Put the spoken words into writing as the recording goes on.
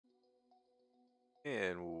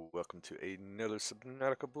And welcome to another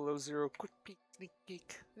Subnautica Below Zero quick peek, sneak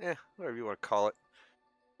peek, whatever you want to call it.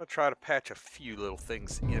 I'll try to patch a few little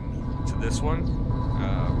things into this one.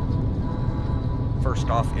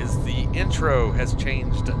 First off is the intro has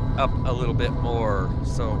changed up a little bit more,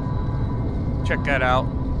 so check that out.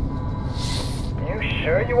 You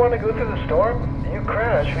sure you want to go through the storm? You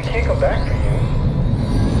crash, we can't go back for you.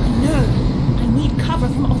 No, I need cover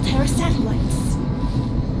from Altera satellites.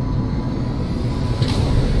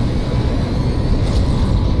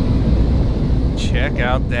 Check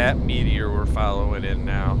out that meteor we're following in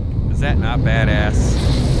now. Is that not badass?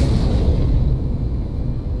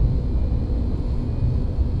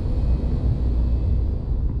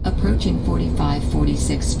 Approaching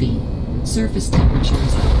 45-46 feet. Surface temperatures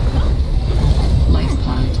up. Life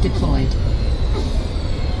pod deployed.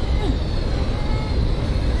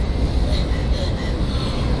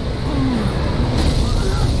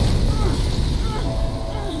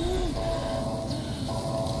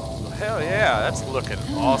 Hell yeah, that's looking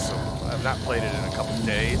awesome. I've not played it in a couple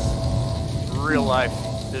days. Real life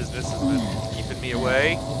business has been keeping me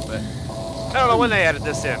away, but I don't know when they added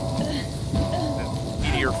this in.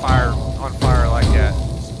 Meteor on fire like that.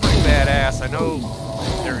 It's pretty badass. I know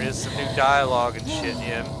there is some new dialogue and shit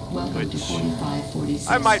in, which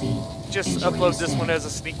I might just upload this one as a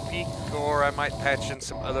sneak peek, or I might patch in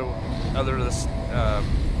some other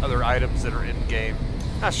items that are in game.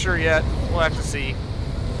 Not sure yet. We'll have to see.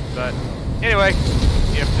 But anyway,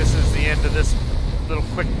 if this is the end of this little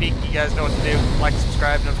quick peek, you guys know what to do. Like,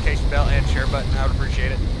 subscribe, notification bell, and share button. I would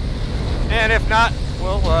appreciate it. And if not,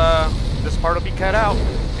 well, this part will be cut out,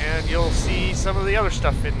 and you'll see some of the other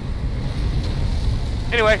stuff in.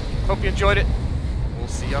 Anyway, hope you enjoyed it. We'll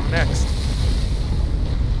see you on the next.